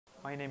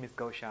My name is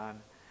Gowshan.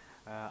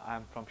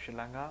 I'm from Sri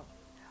Lanka.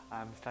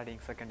 I'm studying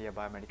second year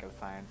Biomedical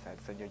Science at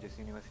St. George's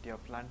University of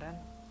London.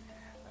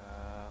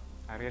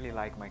 I really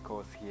like my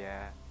course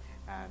here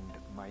and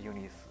my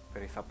uni is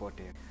very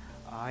supportive.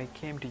 I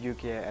came to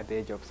UK at the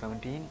age of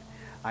 17.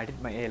 I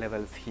did my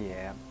A-levels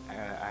here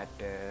at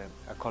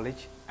a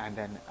college, and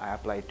then I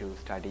applied to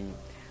study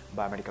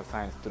Biomedical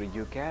Science through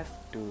UCAS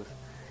to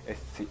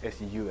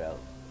SUL.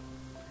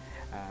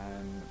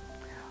 And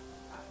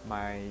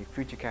my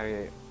future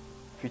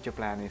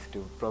plan is to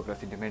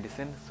progress into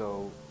medicine,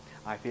 so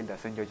I feel that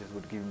St. George's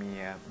would give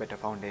me a better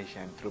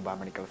foundation through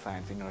biomedical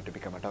science in order to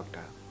become a doctor.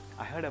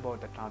 I heard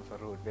about the transfer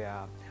route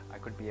where I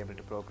could be able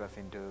to progress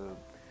into,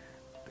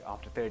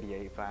 after third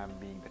year, if I am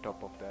being the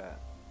top of the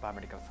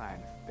biomedical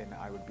science, then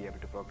I would be able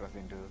to progress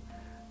into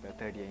the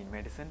third year in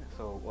medicine.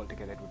 So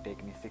altogether it would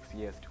take me 6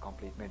 years to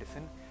complete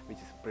medicine, which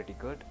is pretty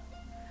good.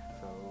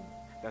 So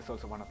that's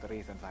also one of the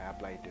reasons I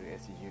applied to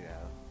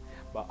SUL.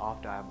 But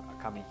after I'm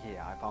coming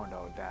here, I found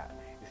out that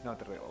it's not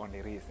the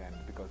only reason,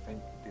 because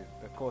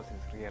the course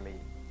is really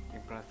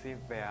impressive,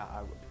 where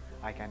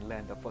I can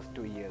learn the first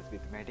 2 years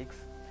with medics,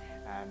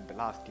 and the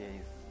last year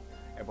is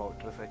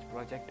about research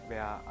project,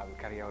 where I will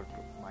carry out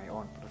my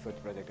own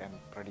research project and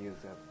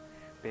produce a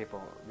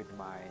paper with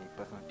my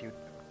personal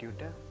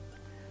tutor.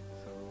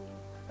 So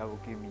that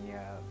will give me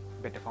a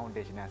better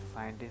foundation as a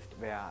scientist,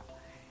 where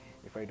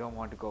if I don't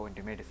want to go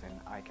into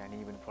medicine, I can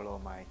even follow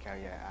my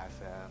career as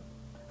a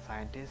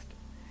scientist,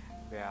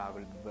 where I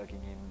will be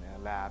working in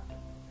a lab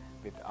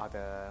with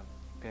other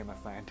famous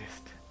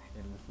scientists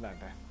in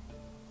London.